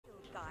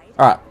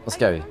Alright, let's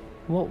go.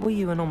 What were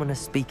you and Ominous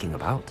speaking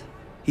about?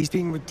 He's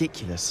being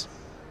ridiculous.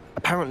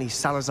 Apparently,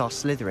 Salazar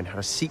Slytherin had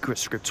a secret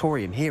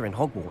scriptorium here in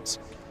Hogwarts.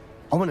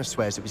 Ominous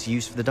swears it was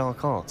used for the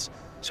dark arts,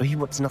 so he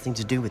wants nothing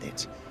to do with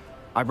it.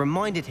 I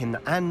reminded him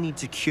that Anne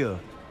needs a cure.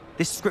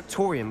 This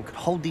scriptorium could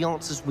hold the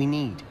answers we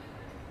need.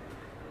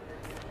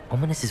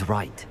 Ominous is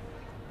right.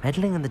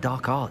 Meddling in the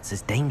dark arts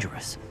is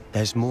dangerous.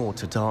 There's more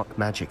to dark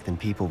magic than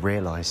people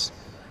realize.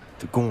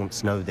 The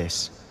Gaunts know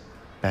this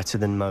better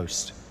than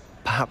most.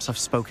 Perhaps I've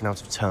spoken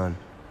out of turn.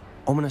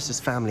 Ominous's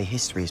family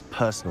history is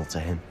personal to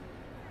him.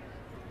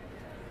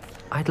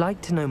 I'd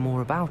like to know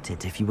more about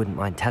it if you wouldn't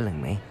mind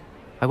telling me.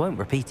 I won't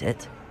repeat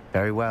it.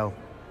 Very well.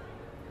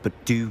 But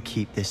do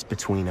keep this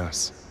between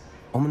us.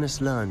 Ominous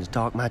learned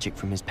dark magic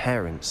from his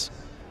parents.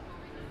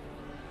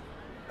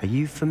 Are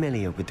you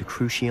familiar with the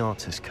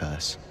Cruciatus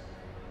curse?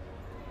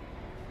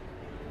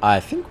 I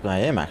think I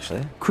am,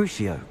 actually.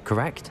 Crucio,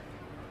 correct?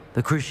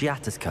 The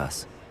Cruciatus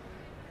curse.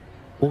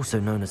 Also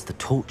known as the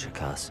torture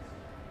curse.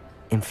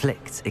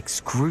 Inflicts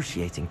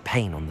excruciating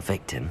pain on the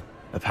victim.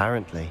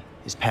 Apparently,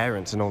 his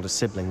parents and older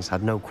siblings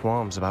had no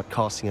qualms about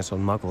casting it on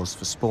muggles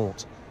for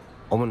sport.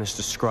 Ominous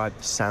described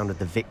the sound of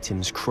the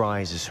victim's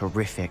cries as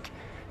horrific,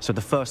 so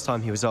the first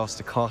time he was asked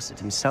to cast it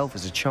himself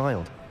as a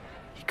child,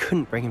 he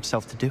couldn't bring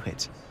himself to do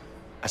it.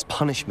 As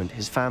punishment,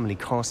 his family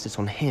cast it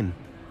on him.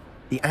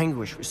 The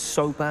anguish was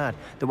so bad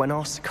that when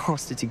asked to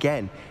cast it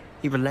again,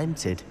 he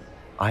relented.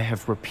 I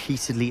have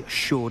repeatedly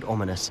assured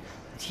Ominous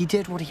that he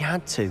did what he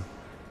had to,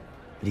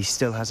 but he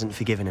still hasn't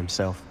forgiven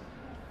himself.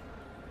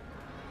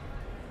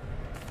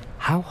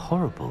 How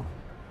horrible.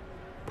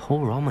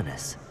 Poor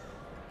Ominous.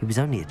 He was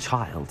only a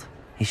child.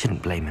 He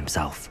shouldn't blame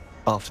himself.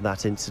 After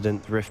that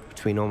incident, the rift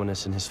between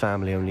Ominous and his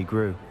family only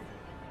grew.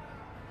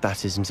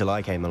 That is until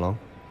I came along.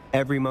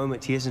 Every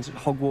moment he isn't at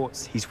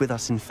Hogwarts, he's with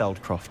us in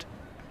Feldcroft.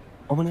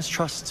 Ominous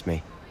trusts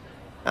me.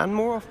 And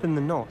more often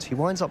than not, he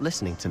winds up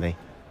listening to me.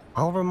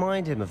 I'll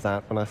remind him of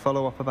that when I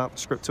follow up about the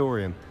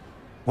scriptorium.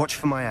 Watch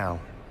for my owl.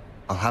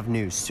 I'll have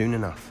news soon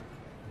enough.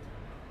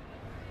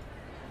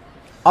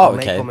 Oh, I'll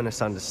okay. make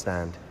Ominous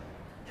understand.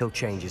 He'll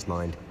change his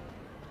mind.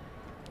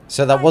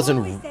 So that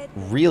wasn't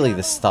really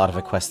the start of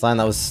a questline.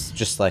 That was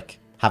just like,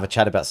 have a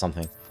chat about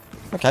something.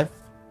 Okay.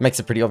 Makes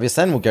it pretty obvious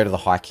then. We'll go to the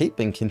High Keep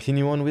and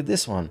continue on with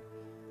this one.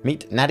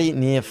 Meet Natty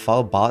near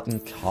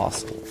Falbarton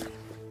Castle.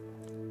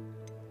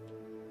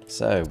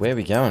 So, where are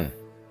we going?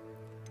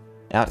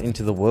 Out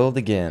into the world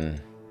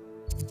again.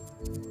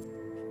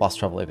 Fast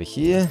travel over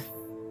here.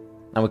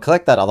 And we'll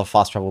collect that other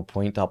fast travel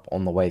point up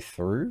on the way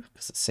through,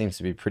 because it seems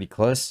to be pretty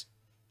close.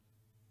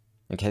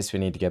 In case we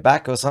need to go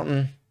back or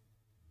something.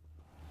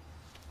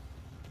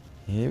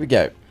 Here we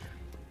go.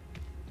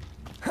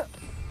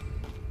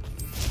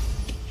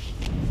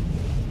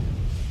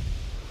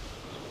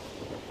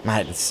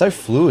 Mate, it's so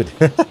fluid.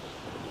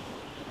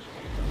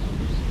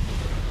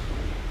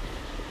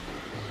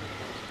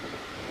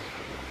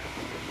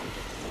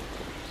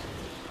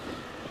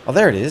 Oh,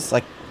 there it is.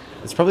 Like,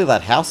 it's probably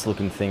that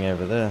house-looking thing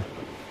over there.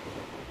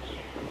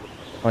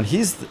 Oh, and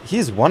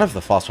here's one of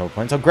the fast travel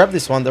points. I'll grab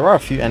this one. There are a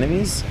few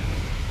enemies,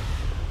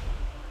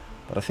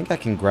 but I think I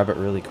can grab it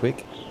really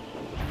quick.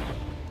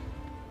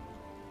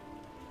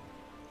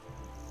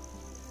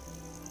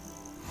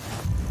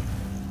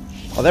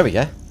 Oh, there we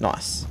go.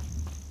 Nice.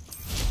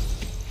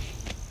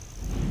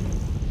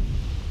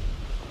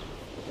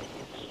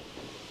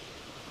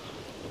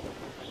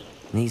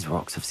 These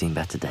rocks have seen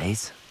better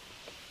days.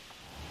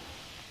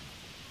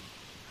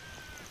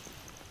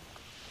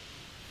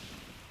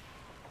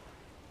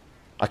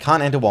 I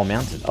can't enter while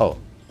mounted. Oh.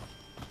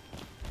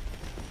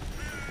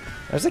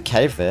 There's a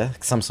cave there.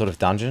 Some sort of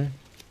dungeon.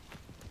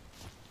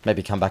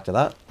 Maybe come back to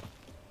that.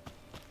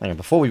 Hang on,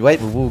 before we wait,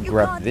 we will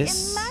grab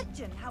this.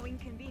 Imagine how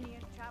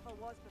inconvenient travel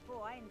was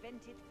before I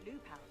invented blue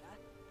powder.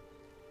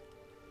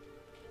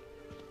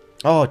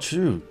 Oh,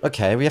 true.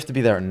 Okay, we have to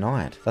be there at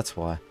night. That's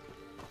why.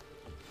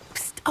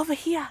 Psst, over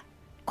here.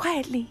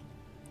 Quietly.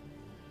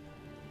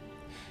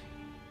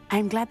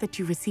 I'm glad that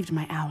you received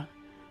my owl.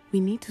 We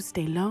need to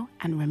stay low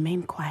and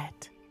remain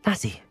quiet.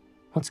 Natty,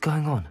 what's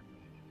going on?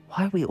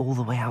 Why are we all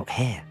the way out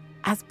here?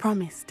 As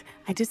promised,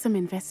 I did some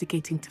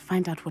investigating to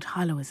find out what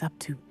Harlow is up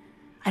to.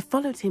 I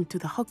followed him to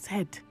the Hog's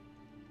Head.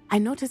 I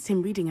noticed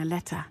him reading a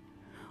letter.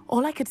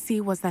 All I could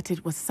see was that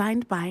it was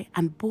signed by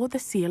and bore the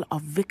seal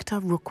of Victor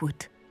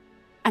Rookwood.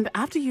 And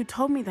after you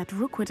told me that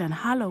Rookwood and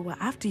Harlow were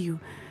after you,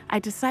 I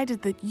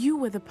decided that you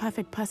were the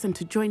perfect person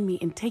to join me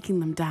in taking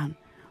them down.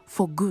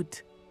 For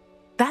good.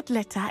 That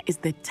letter is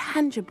the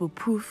tangible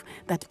proof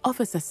that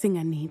Officer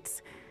Singer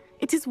needs.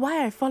 It is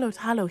why I followed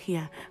Harlow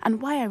here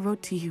and why I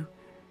wrote to you.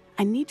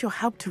 I need your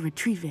help to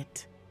retrieve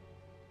it.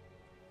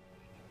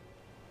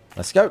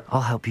 Let's go.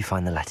 I'll help you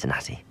find the letter,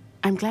 Natty.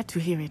 I'm glad to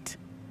hear it.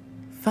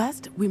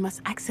 First, we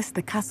must access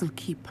the castle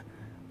keep.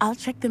 I'll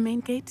check the main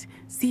gate,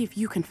 see if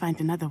you can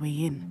find another way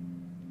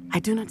in. I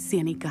do not see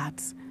any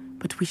guards,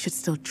 but we should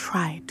still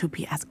try to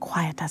be as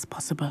quiet as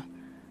possible.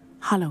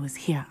 Harlow is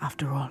here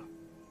after all.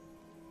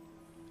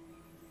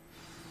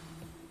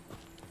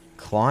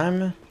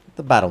 Climb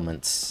the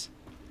battlements.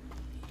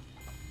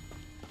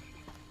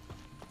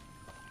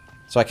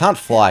 So I can't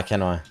fly,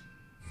 can I?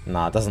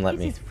 Nah, it doesn't let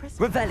me.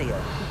 Revelio.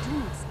 We do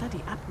not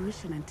study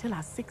apparition until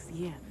our 6th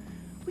year.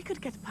 We could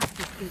get past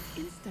this gate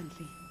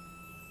instantly.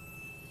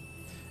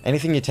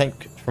 Anything you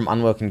take from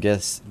unwelcome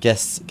guests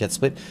gets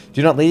split.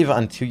 Do not leave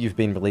until you've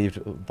been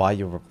relieved by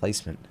your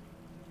replacement.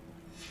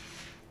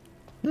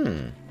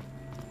 We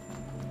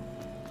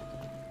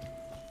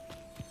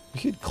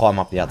could climb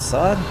up the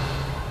outside.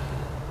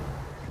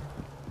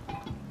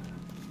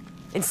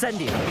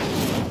 Incendio.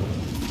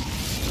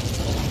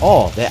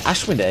 Oh, they're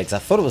Ashwind eggs. I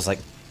thought it was like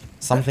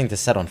something to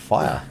set on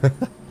fire.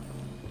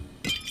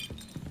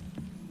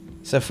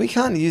 So if we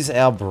can't use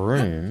our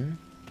broom,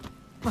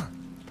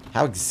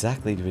 how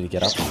exactly do we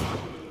get up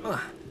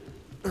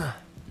here?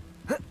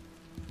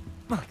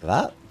 Like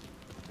that?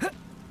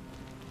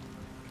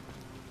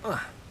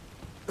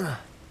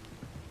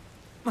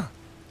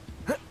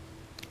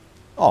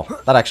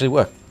 Oh, that actually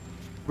worked.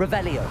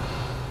 Revelio.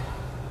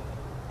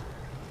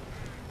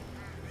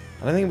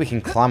 I don't think we can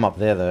climb up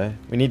there though.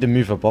 We need to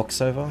move a box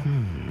over.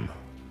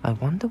 I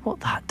wonder what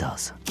that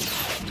does.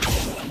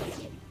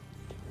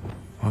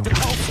 Well,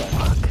 that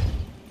work.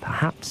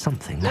 Perhaps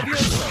something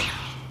natural.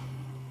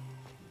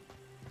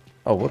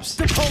 Oh, whoops.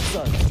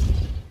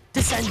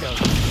 Descendo.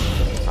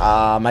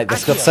 Ah, mate,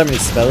 that's got so many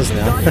spells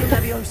now.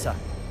 Leviosa.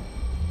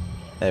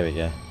 There we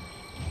go.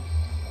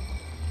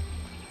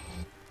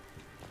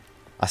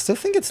 I still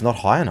think it's not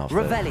high enough.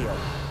 Though. Revelio.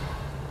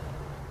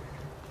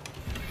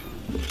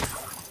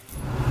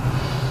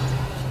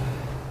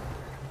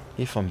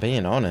 If I'm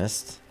being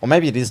honest. Or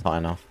maybe it is high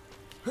enough.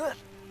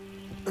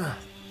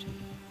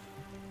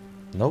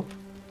 Nope.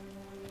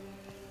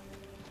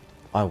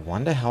 I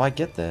wonder how I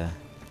get there.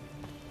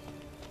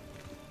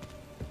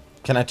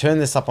 Can I turn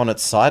this up on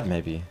its side,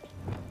 maybe?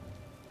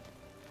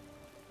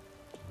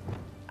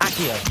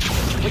 Accio.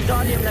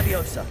 Wingardium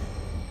Leviosa.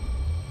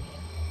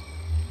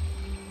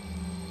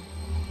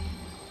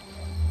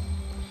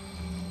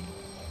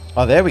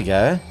 Oh, there we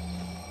go.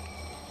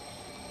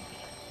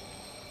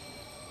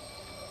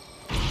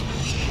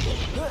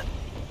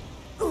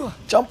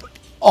 Jump.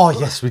 Oh,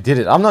 yes, we did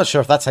it. I'm not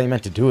sure if that's how you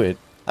meant to do it.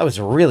 That was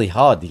really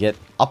hard to get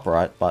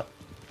upright, but...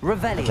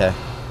 Revelio. Okay.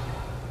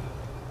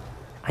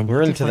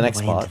 We're into the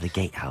next part. Into the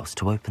gatehouse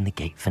to open the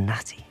gate for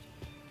Natty.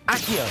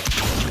 Accio.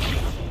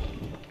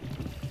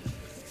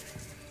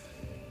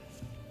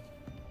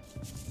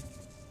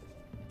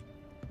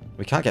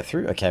 We can't get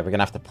through? Okay, we're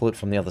gonna have to pull it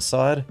from the other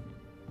side.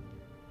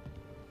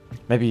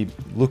 Maybe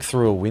look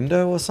through a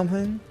window or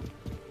something?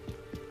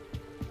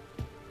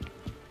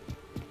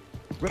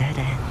 Dead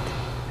end.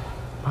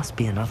 Must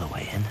be another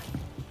way in.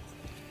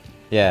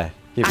 Yeah,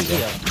 here we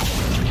go.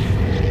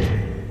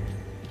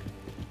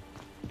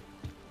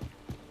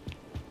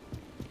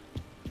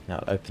 Now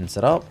it opens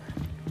it up.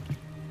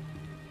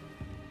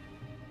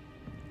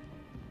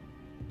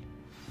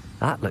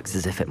 That looks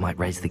as if it might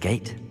raise the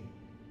gate.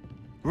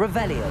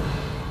 Revelio.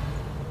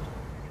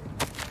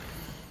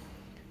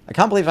 I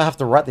can't believe I have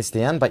to write this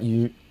down, but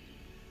you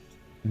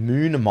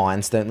moon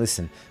mines don't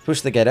listen.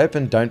 Push the gate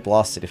open, don't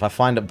blast it. If I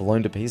find it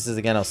blown to pieces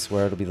again, I'll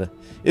swear it'll be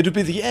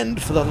the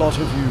end for the lot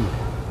of you.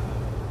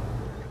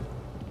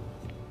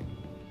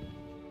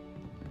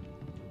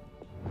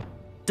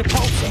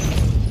 Depulsing.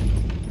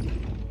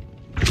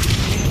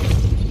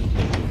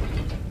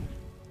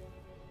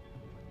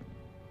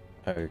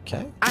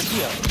 Okay.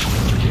 Accio.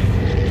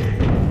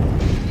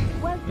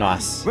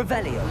 Nice.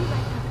 Revelio.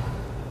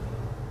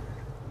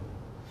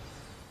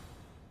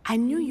 I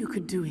knew you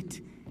could do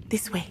it.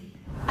 This way.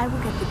 I will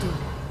get the door.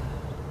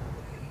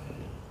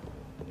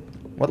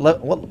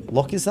 What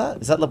lock is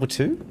that? Is that level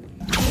 2?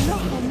 No,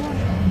 more.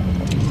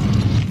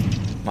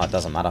 No, it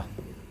doesn't matter.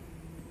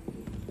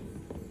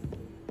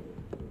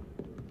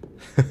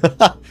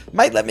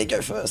 Mate, let me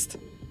go first.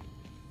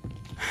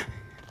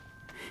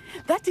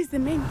 That is the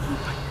main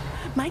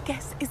keep. My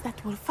guess is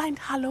that we'll find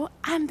Hallow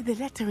and the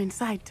letter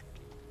inside.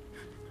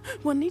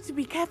 We'll need to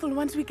be careful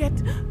once we get...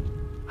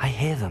 I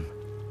hear them.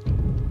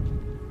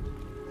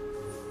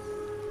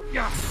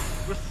 Yeah,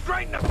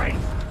 restrain the beast!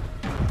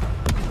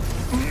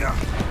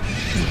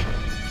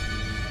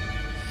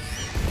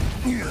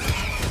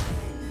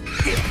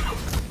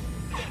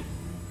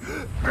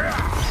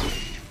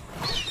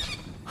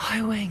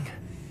 High Wing.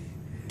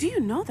 Do you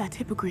know that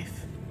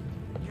hippogriff?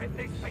 Get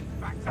these things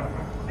back to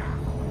now.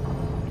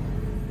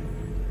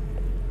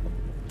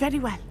 Very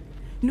well.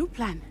 New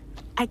plan.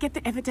 I get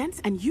the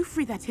evidence and you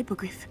free that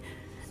hippogriff.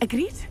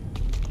 Agreed?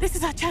 This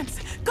is our chance.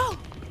 Go!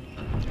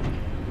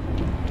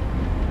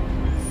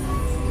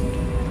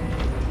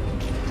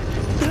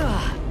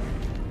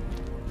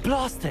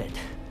 Blasted!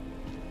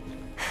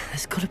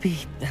 There's gotta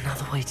be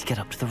another way to get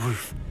up to the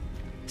roof.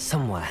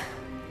 Somewhere.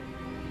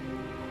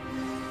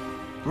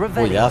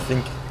 Well, yeah, I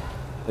think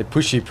they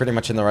push you pretty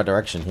much in the right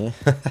direction here.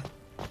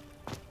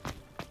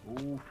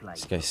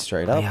 Let's go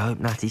straight I up. hope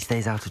Natty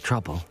stays out of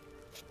trouble.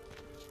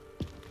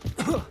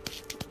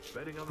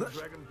 Betting on the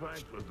dragon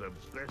fight was the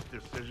best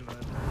decision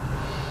I've made.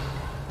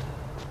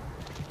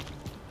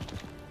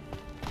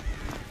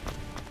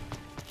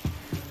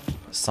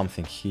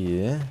 Something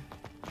here.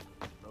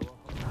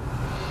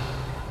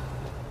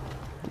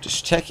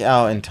 Just check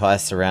our entire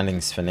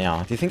surroundings for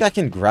now. Do you think I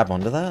can grab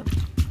onto that?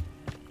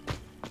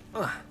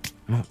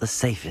 Not the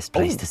safest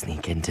place to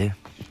sneak into.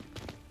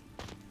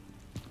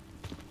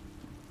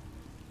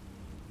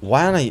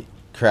 Why aren't I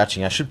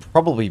crouching? I should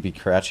probably be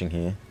crouching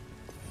here.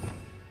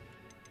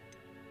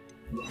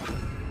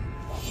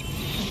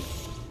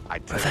 I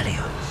tell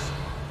you,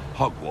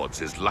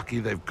 Hogwarts is lucky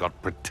they've got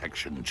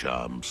protection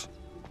charms.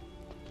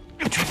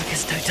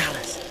 Trifficus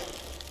Totalis.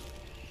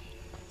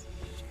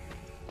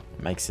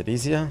 Makes it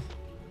easier.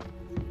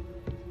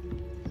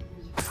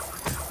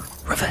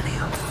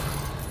 Revelio.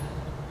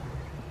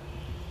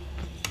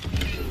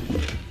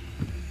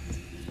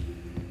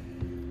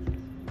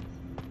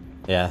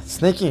 Yeah,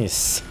 sneaking is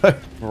so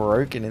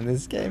broken in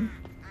this game.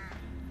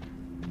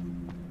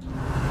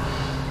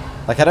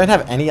 Like, I don't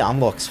have any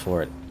unlocks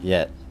for it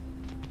yet.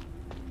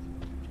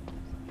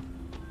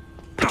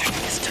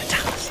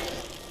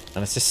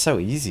 And it's just so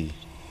easy.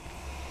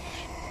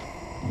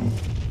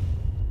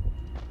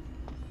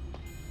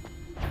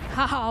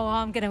 Oh,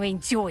 I'm gonna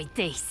enjoy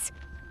this.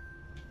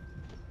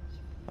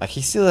 Like,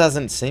 he still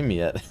hasn't seen me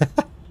yet.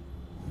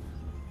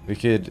 We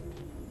could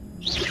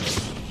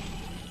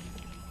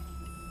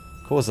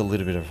cause a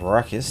little bit of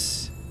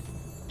ruckus.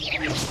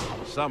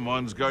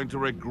 Someone's going to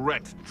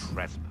regret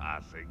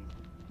trespassing.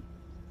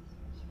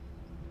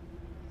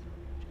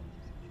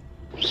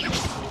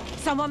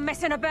 Someone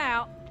messing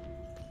about.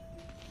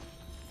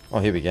 Oh,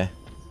 here we go.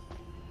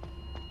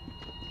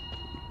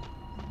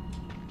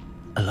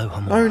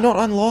 Aloha. No, not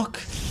unlock.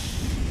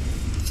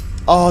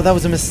 Oh, that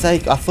was a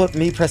mistake. I thought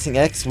me pressing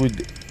X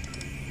would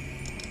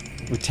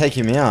take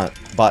him out,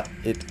 but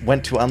it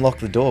went to unlock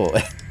the door.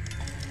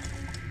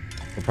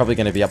 We're probably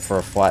going to be up for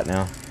a fight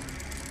now.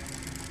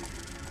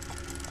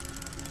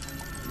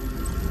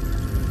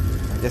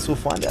 I guess we'll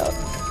find out.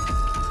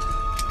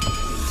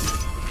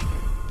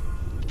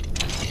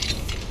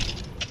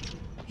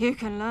 You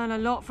can learn a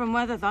lot from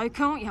weather, though,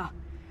 can't you?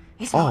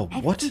 It's Oh,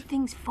 like what?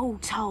 everything's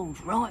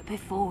foretold right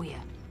before you.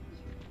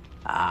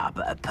 Ah,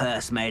 but a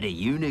purse made of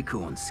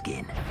unicorn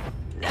skin.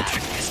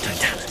 Trifficus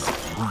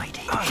Totalis. Right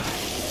here.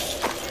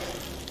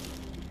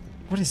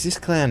 What is this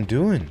clown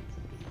doing?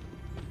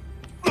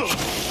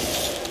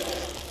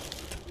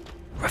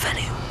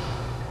 Revelio.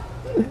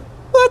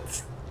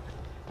 What?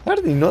 How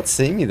did he not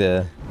see me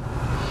there?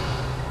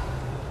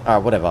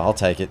 Alright, whatever. I'll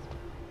take it.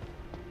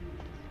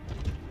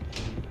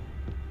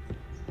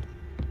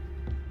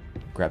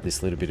 Grab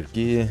this little bit of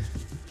gear.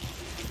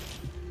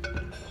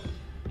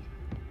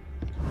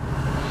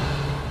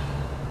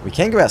 We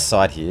can go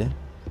outside here.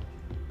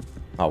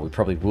 Oh, we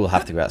probably will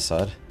have to go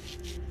outside.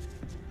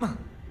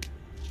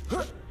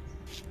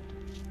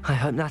 I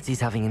hope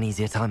Natty's having an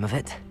easier time of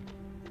it.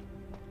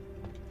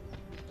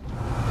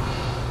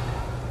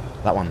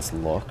 That one's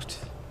locked.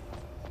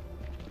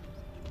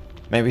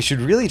 Maybe we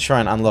should really try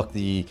and unlock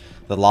the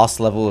last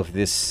level of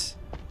this.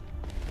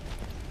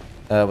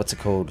 What's it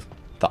called?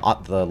 The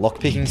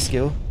lockpicking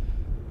skill.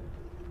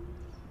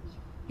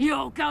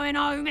 You're going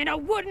home in a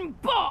wooden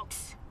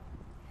box!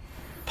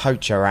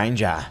 Poacher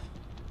Ranger.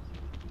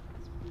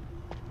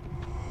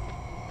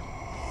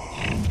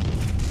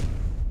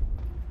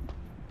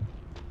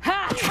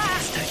 Ha ha!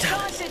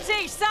 Time to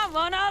teach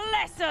someone a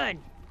lesson!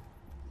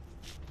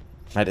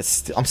 Mate,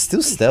 I'm still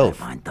Don't stealth.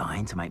 mind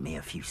dying to make me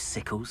a few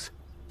sickles.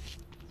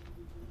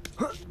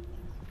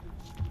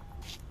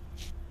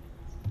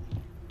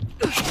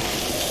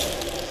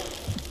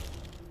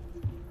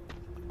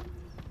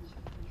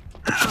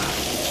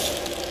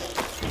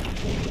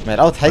 Mate,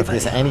 I'll take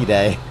this any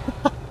day.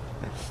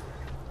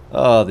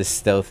 Oh, this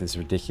stealth is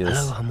ridiculous.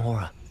 Aloha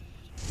Mora.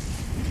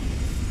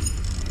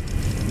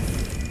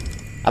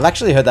 I've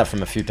actually heard that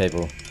from a few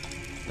people.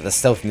 That the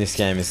stealth in this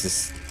game is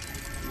just...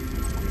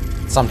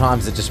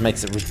 Sometimes it just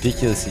makes it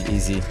ridiculously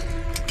easy.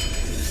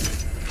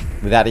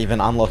 Without even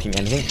unlocking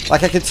anything.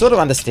 Like, I could sort of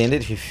understand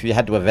it if you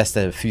had to invest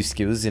a few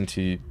skills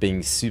into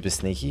being super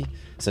sneaky.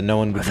 So no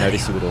one would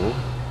notice you at all.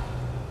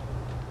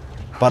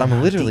 But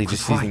I'm literally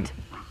just using the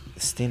We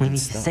standard need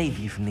to stuff. save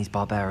you from these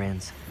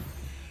barbarians.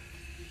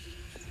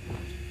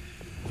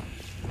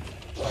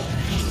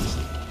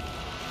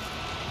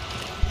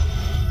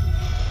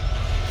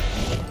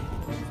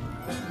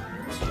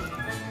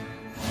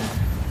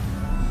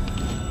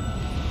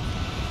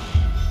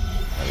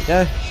 There we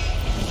go.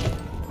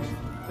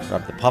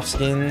 Grab the puff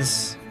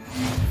skins.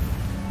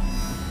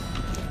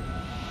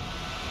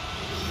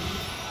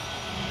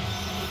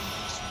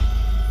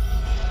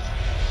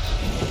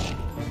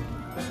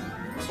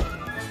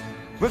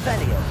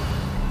 Revelio.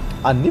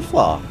 A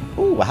Niffler.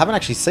 Ooh, I haven't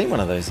actually seen one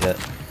of those yet.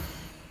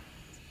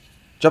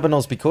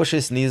 Jobberknolls, be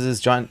cautious.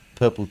 Neezers, giant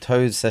purple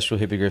toads, sexual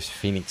hippogriffs,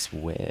 phoenix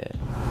ware.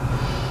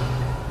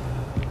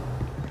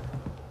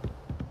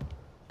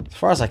 As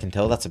far as I can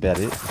tell, that's about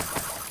it.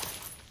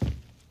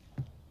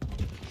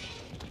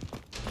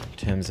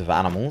 In terms of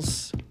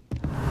animals.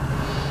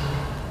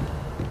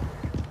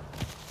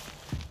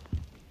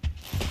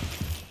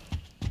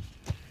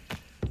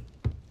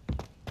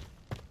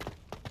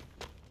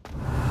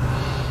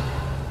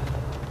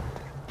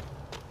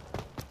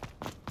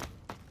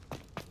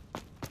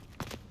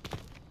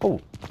 Oh,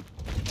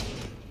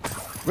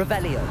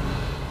 Revelio.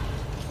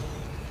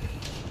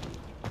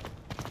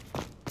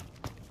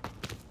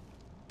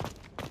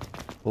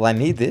 Well, I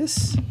need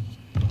this.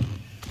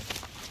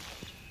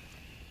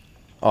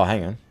 Oh,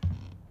 hang on.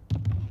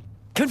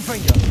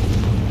 Confringo.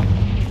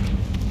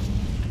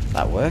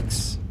 That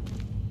works.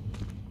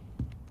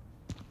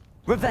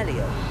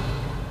 Revelio.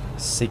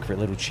 Secret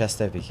little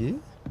chest over here.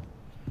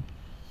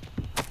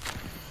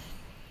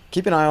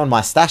 Keep an eye on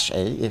my stash,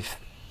 If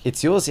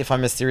it's yours if I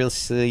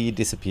mysteriously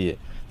disappear.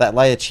 That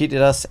layer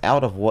cheated us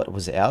out of what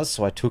was ours,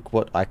 so I took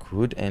what I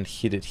could and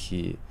hid it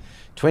here.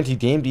 20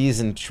 damned years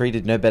and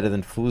treated no better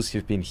than fools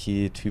who've been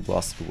here 2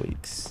 blasted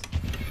weeks.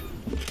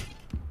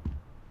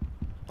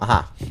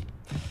 Aha.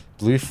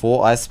 Blue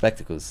 4-eye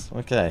spectacles.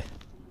 Okay.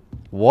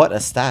 What a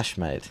stash,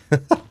 mate.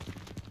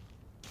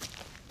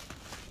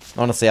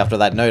 Honestly, after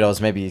that note, I was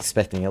maybe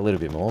expecting a little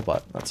bit more,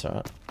 but that's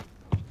alright.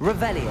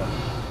 Revelio.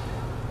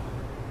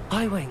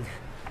 Highwing.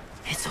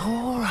 It's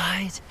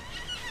alright.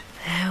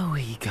 There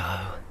we go.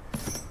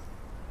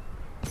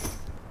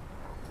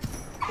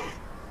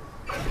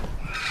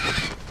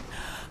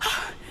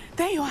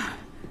 There you are.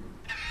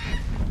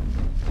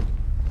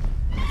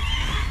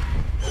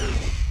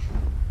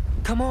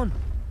 Come on.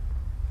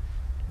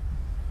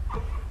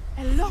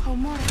 Hello,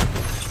 more.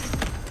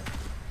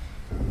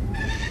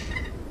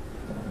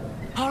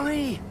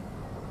 Hurry.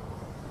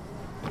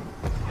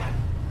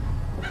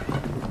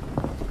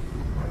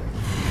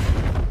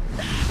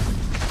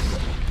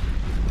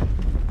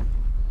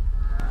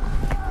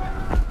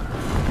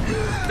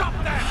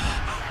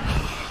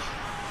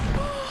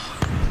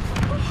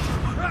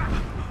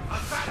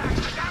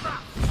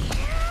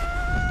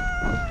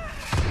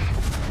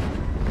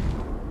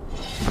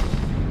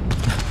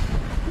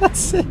 That's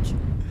sick.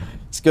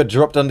 Just got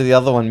dropped under the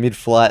other one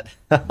mid-flight.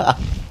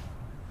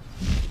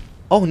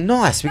 Oh,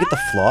 nice. We get the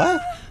fly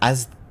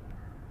as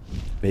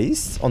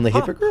beast on the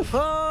hippogriff.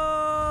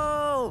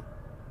 Oh!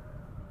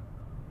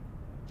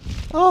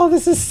 Oh,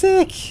 this is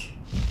sick.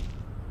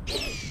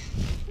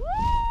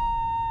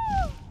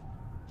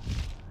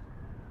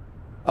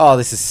 Oh,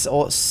 this is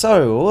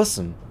so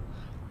awesome.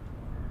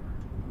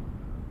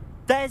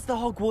 There's the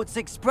Hogwarts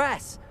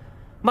Express.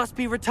 Must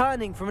be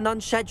returning from an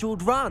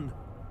unscheduled run.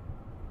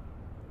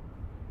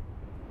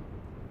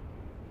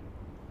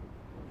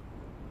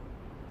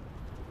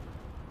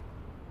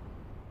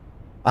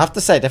 I have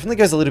to say, it definitely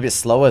goes a little bit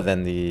slower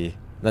than the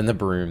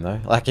broom, though.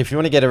 Like, if you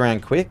want to get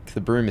around quick,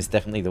 the broom is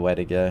definitely the way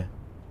to go.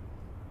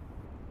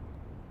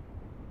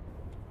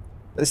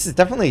 This is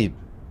definitely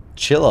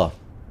chiller.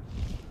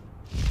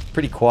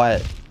 Pretty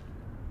quiet.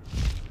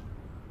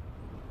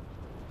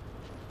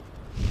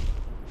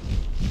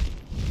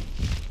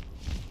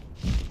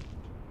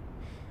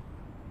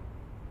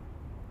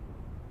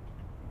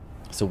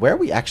 So where are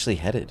we actually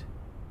headed?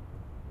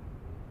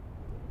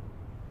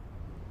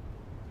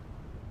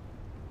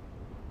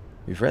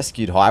 We've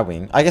rescued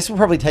Highwing. I guess we'll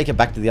probably take it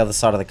back to the other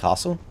side of the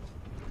castle.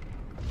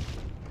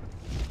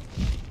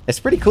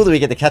 It's pretty cool that we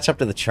get to catch up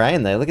to the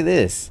train, though. Look at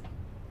this.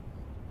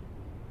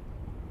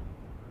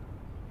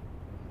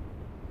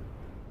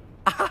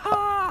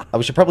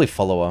 We should probably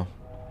follow her.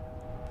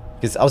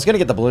 Because I was going to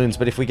get the balloons,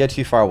 but if we go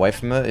too far away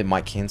from her, it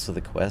might cancel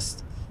the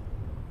quest.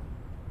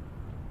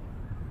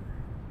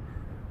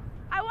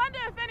 I wonder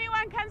if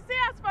anyone can see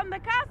us from the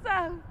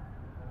castle.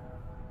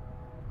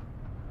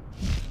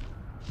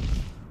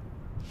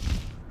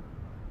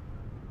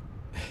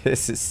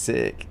 This is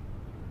sick.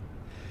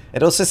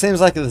 It also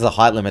seems like there's a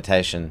height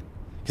limitation,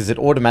 because it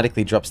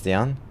automatically drops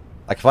down.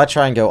 Like if I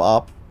try and go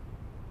up,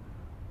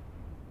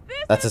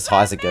 that's as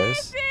high as it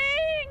goes.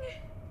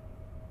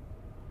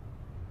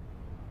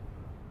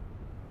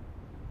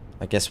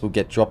 I guess we'll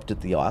get dropped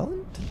at the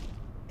island?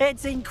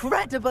 It's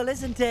incredible,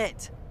 isn't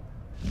it?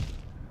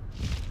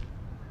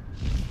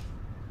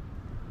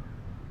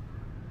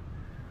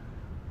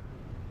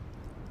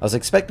 I was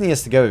expecting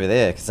us to go over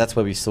there, because that's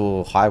where we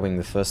saw Highwing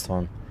the first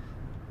time.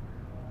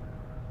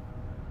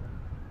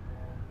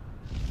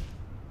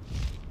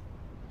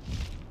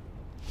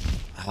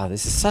 Ah,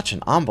 this is such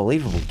an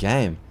unbelievable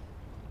game.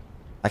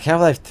 Like how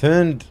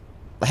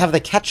have they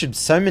captured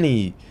so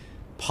many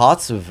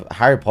parts of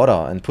Harry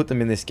Potter and put them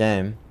in this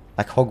game.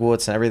 Like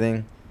Hogwarts and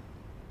everything.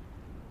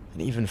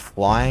 And even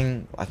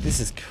flying. Like this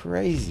is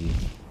crazy.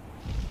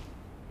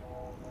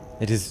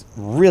 It is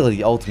really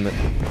the ultimate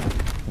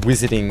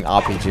wizarding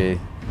RPG.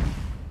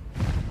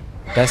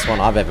 Best one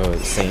I've ever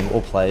seen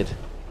or played.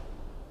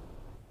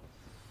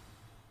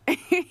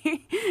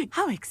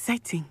 How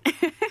exciting.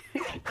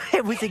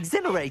 It was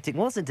exhilarating,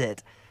 wasn't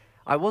it?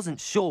 I wasn't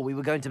sure we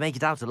were going to make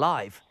it out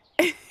alive.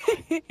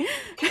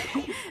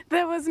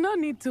 There was no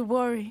need to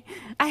worry.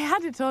 I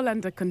had it all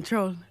under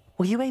control.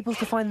 Were you able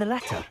to find the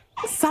letter?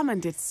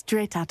 Summoned it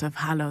straight out of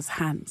Hallow's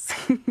hands.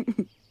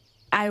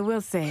 I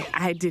will say,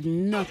 I did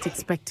not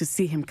expect to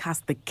see him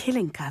cast the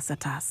killing curse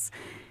at us.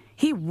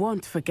 He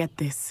won't forget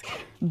this.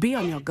 Be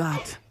on your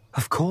guard.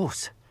 Of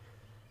course.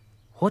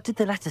 What did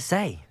the letter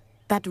say?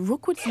 That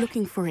Rookwood's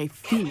looking for a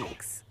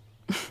phoenix.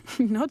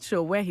 Not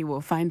sure where he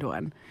will find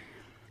one.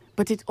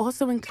 But it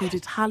also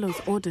included Hallow's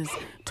orders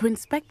to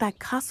inspect that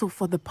castle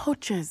for the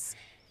poachers.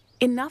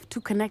 Enough to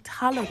connect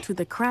Harlow to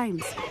the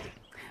crimes.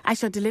 I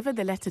shall deliver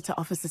the letter to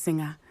Officer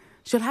Singer.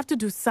 She'll have to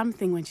do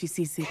something when she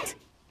sees it.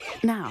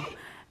 Now,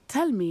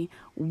 tell me,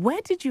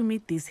 where did you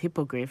meet these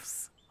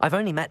hippogriffs? I've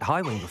only met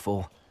Highwing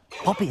before.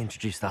 Poppy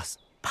introduced us.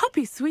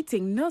 Poppy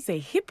Sweeting knows a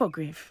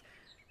hippogriff.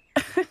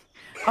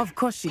 Of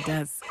course she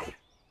does.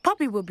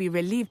 Poppy will be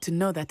relieved to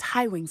know that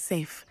Highwing's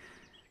safe.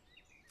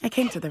 I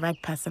came to the right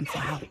person for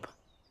help.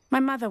 My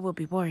mother will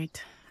be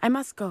worried. I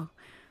must go.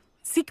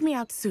 Seek me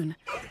out soon.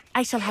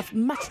 I shall have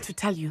much to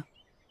tell you.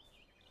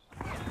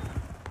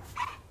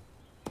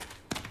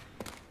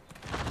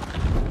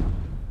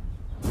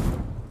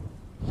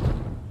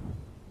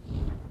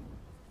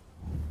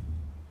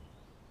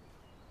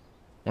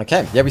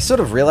 Okay, yeah, we sort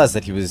of realized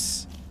that he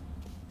was...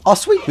 Oh,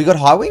 sweet, we got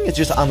Highwing. It's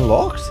just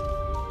unlocked.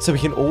 So we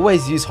can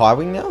always use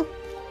Highwing now?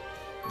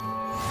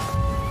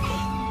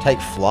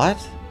 Take flight?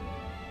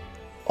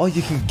 Oh,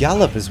 you can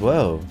gallop as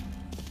well.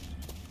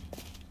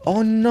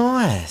 Oh,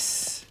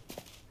 nice.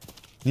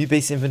 New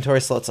beast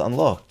inventory slots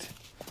unlocked.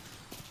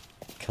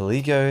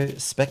 Caligo,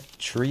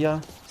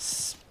 Spectria,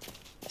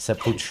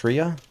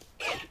 Sepultria.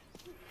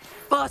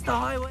 Faster,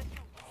 Highway!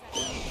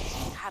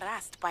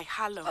 Harassed by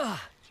Harlow.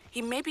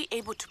 He may be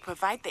able to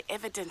provide the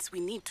evidence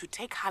we need to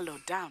take Harlow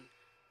down.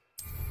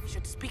 We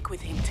should speak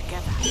with him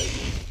together.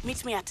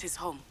 Meet me at his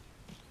home.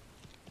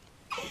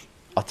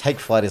 I'll take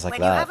flight is like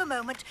when that. When you have a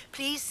moment,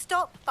 please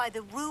stop by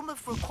the room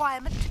of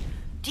requirement.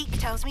 Deke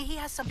tells me he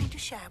has something to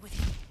share with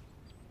you.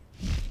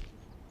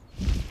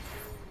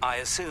 I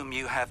assume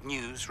you have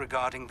news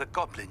regarding the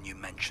goblin you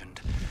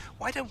mentioned.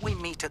 Why don't we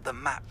meet at the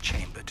map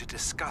chamber to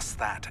discuss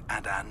that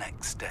and our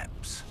next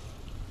steps?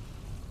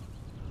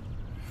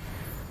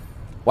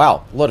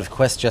 Wow, a lot of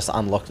quests just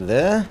unlocked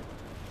there.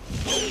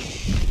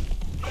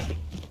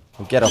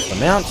 We'll get off the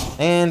mount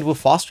and we'll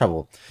fast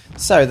travel.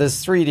 So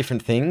there's 3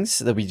 different things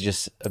that we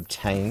just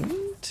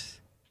obtained.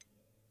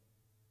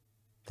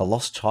 The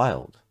lost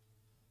child.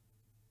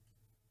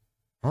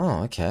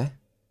 Oh, okay.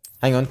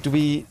 Hang on,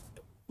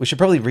 we should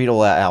probably read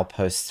all our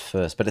outposts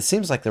first, but it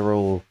seems like they're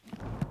all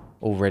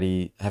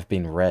already have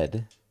been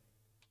read.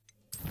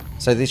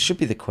 So these should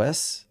be the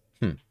quests.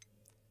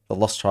 The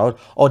lost child.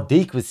 Oh,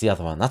 Deke was the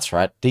other one. That's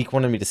right. Deke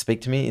wanted me to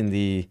speak to me in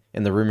the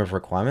room of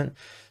requirement.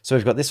 So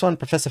we've got this one.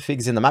 Professor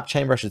Fig's in the map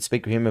chamber. I should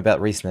speak with him about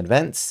recent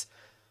events.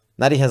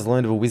 Natty has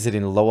learned of a wizard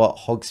in Lower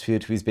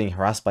Hogsmeade who is being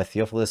harassed by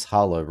Theophilus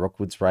Harlow,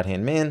 Rockwood's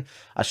right-hand man.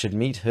 I should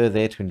meet her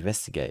there to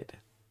investigate.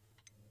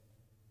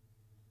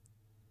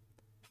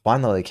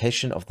 Find the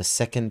location of the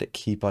second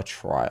keeper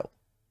trial.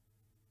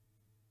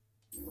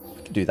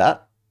 I can do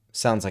that.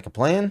 Sounds like a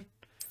plan.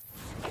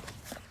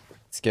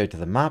 Let's go to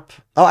the map.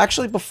 Oh,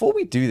 actually, before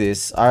we do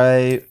this,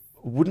 I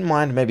wouldn't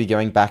mind maybe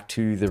going back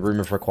to the room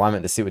of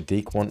requirement to see what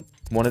Deke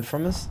wanted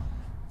from us.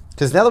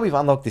 Because now that we've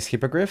unlocked this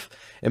hippogriff,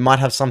 it might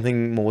have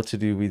something more to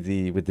do with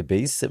the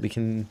beasts that we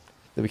can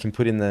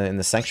put in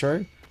the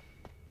sanctuary.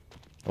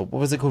 Or what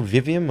was it called?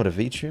 Vivium or a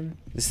Vitrium?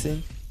 This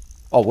thing?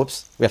 Oh,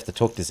 whoops. We have to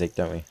talk to Zeke,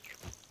 don't we?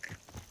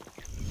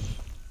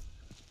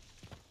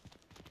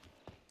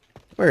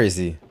 Where is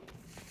he?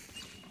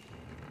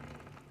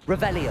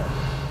 Revelio.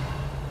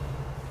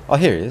 Oh,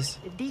 here he is.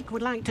 Deke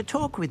would like to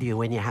talk with you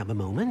when you have a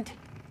moment.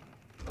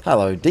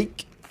 Hello,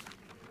 Deke.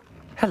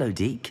 Hello,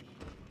 Deke.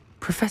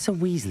 Professor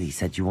Weasley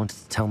said you wanted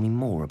to tell me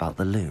more about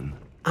the loom.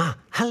 Ah,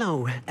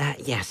 hello.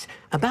 Yes,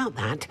 about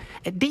that.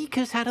 Deke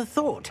has had a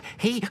thought.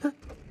 He...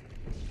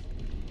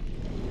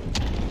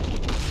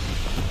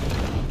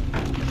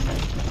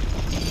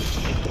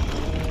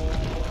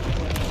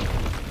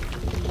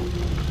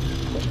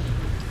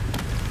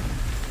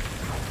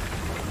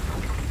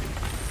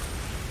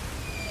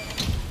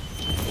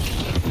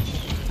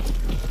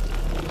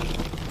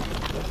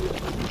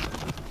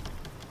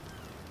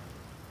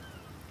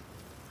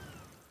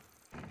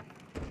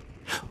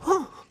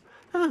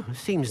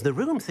 Seems the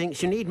room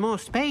thinks you need more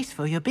space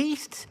for your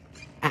beasts.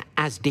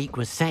 As Deke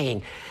was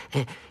saying,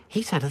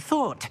 he's had a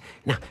thought.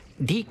 Now,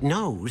 Deke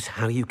knows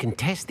how you can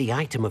test the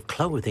item of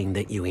clothing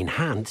that you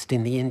enhanced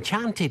in the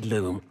enchanted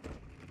loom.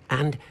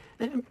 And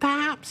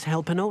perhaps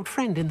help an old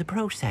friend in the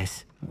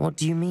process. What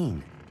do you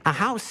mean? A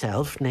house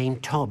elf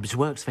named Tobbs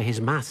works for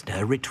his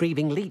master,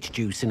 retrieving leech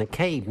juice in a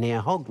cave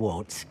near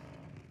Hogwarts.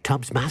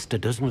 Tobbs' master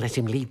doesn't let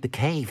him leave the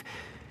cave,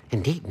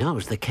 and Deke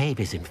knows the cave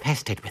is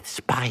infested with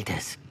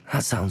spiders.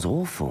 That sounds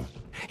awful.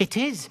 It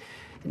is.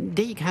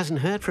 Deke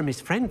hasn't heard from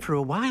his friend for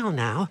a while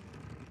now.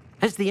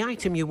 As the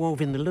item you wove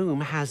in the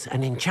loom has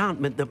an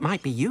enchantment that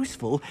might be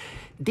useful,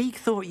 Deke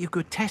thought you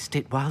could test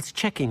it whilst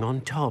checking on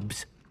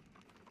Tobbs.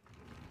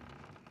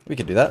 We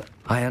could do that.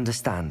 I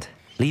understand.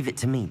 Leave it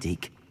to me,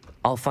 Deke.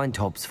 I'll find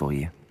Tobbs for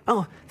you.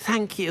 Oh,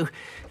 thank you.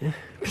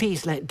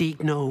 Please let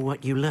Deke know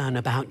what you learn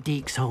about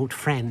Deke's old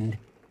friend.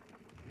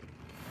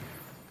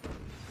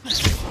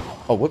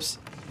 Oh, whoops.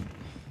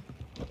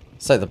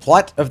 So, the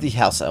Plight of the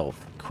House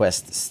Elf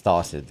quest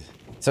started.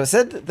 So, it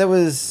said there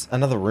was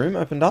another room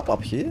opened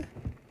up here.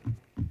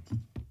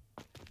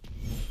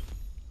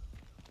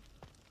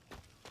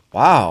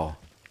 Wow.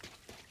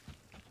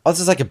 Oh, this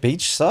is like a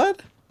beach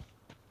side?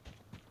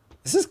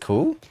 This is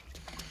cool.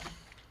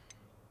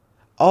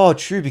 Oh,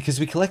 true, because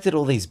we collected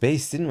all these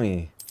beasts, didn't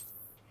we?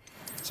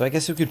 So I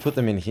guess we could put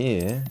them in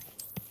here.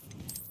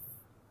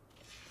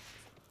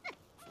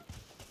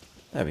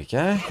 There we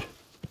go.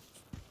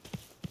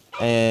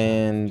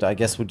 And I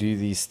guess we'll do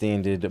the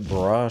standard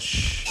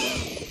brush.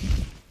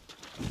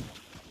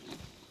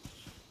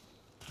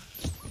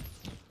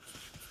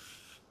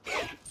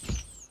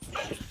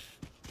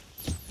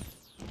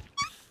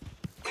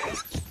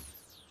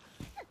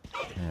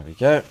 There we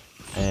go.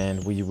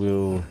 And we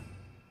will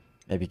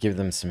maybe give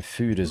them some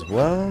food as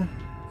well.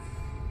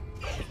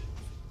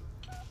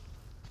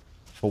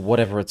 For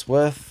whatever it's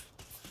worth.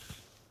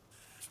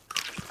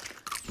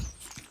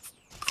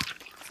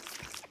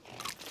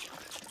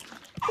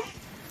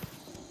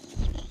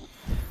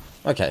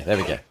 Okay, there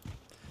we go.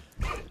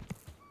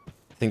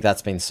 I think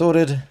that's been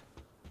sorted.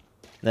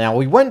 Now,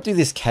 we won't do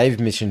this cave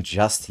mission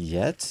just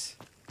yet.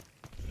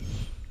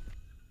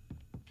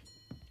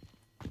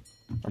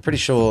 I'm pretty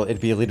sure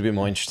it'd be a little bit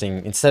more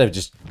interesting instead of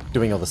just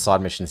doing all the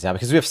side missions now,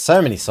 because we have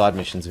so many side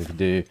missions we could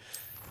do.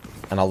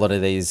 And a lot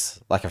of these,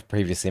 like I've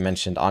previously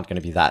mentioned, aren't going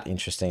to be that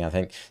interesting, I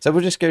think. So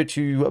we'll just go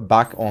to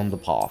back on the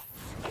path.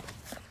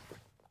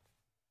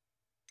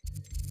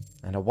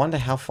 And I wonder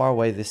how far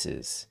away this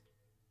is.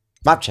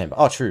 Map chamber.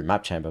 Oh, true.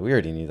 Map chamber. We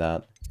already knew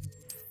that.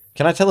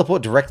 Can I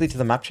teleport directly to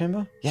the map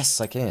chamber?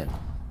 Yes, I can.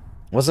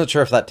 Wasn't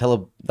sure if that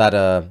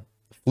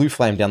blue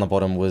flame down the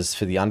bottom was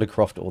for the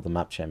Undercroft or the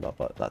map chamber,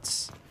 but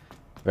that's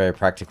very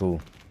practical.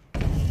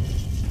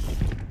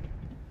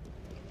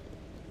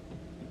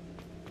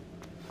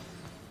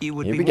 You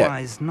would be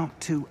wise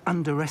not to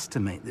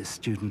underestimate this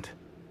student.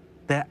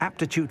 Their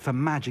aptitude for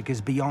magic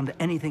is beyond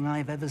anything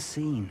I've ever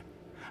seen,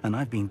 and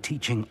I've been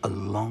teaching a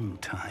long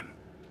time.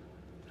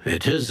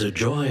 It is a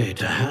joy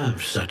to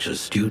have such a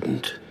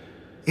student.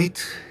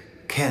 It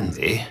can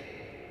be.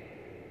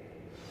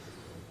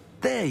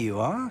 There you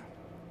are.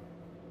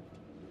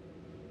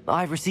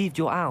 I received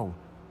your owl.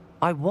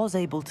 I was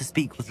able to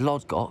speak with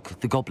Lodgok,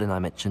 the goblin I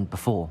mentioned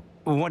before.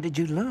 What did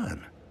you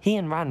learn? He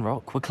and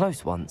Ranrock were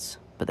close once,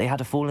 but they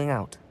had a falling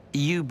out.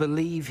 You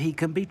believe he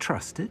can be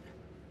trusted?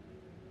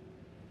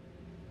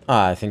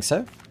 I think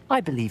so.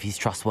 I believe he's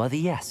trustworthy,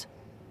 yes.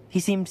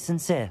 He seemed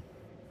sincere,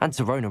 and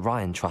Serona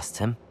Ryan trusts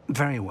him.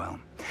 Very well.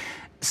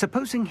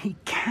 Supposing he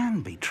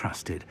can be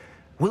trusted,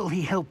 will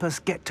he help us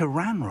get to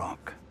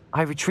Ranrock?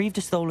 I retrieved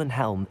a stolen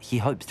helm. He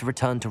hopes to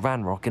return to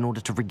Ranrock in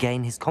order to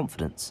regain his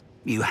confidence.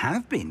 You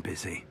have been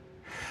busy.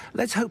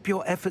 Let's hope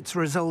your efforts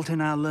result in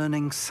our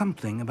learning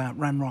something about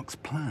Ranrock's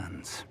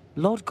plans.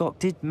 Lodgok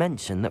did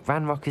mention that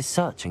Ranrock is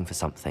searching for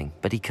something,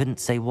 but he couldn't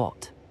say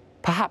what.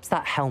 Perhaps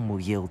that helm will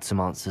yield some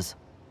answers.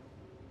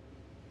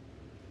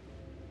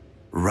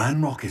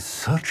 Ranrock is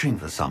searching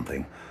for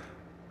something?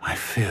 I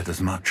feared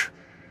as much.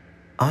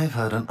 I've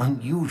heard an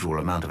unusual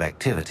amount of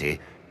activity,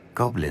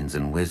 goblins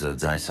and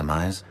wizards, I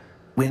surmise,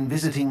 when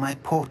visiting my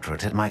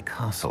portrait at my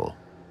castle.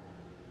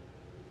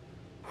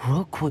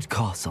 Rookwood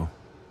Castle?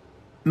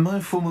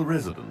 My former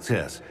residence,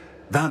 yes.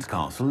 That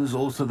castle is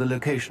also the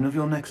location of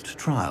your next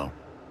trial.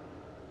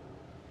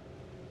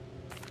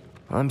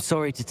 I'm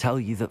sorry to tell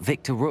you that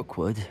Victor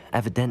Rookwood,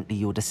 evidently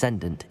your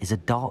descendant, is a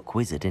dark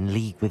wizard in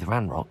league with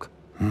Ranrock.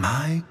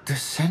 My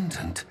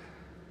descendant?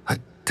 A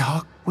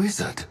dark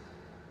wizard?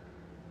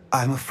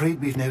 I'm afraid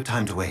we've no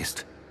time to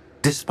waste.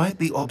 Despite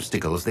the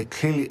obstacles that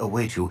clearly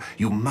await you,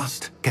 you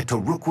must get to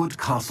Rookwood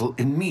Castle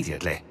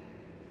immediately.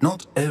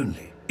 Not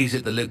only is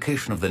it the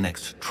location of the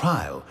next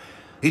trial,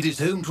 it is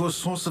home to a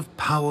source of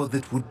power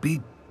that would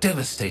be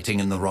devastating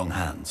in the wrong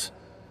hands.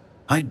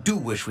 I do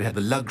wish we had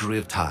the luxury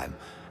of time.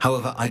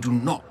 However, I do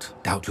not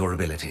doubt your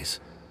abilities.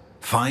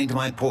 Find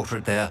my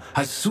portrait there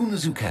as soon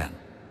as you can.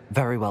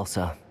 Very well,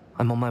 sir.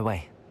 I'm on my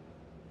way.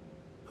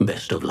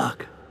 Best of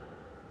luck.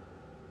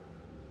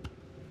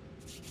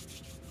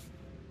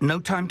 No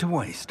time to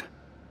waste.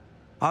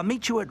 I'll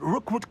meet you at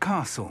Rookwood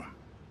Castle.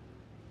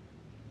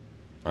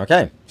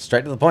 Okay,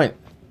 straight to the point.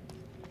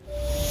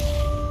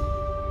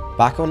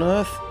 Back on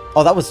Earth?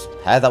 Oh, that was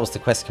the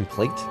quest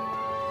complete.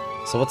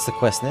 So what's the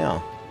quest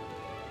now?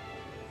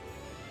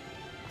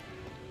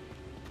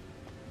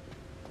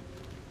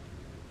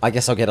 I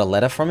guess I'll get a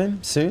letter from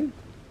him soon.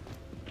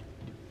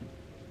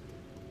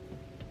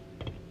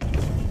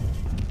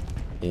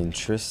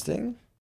 Interesting.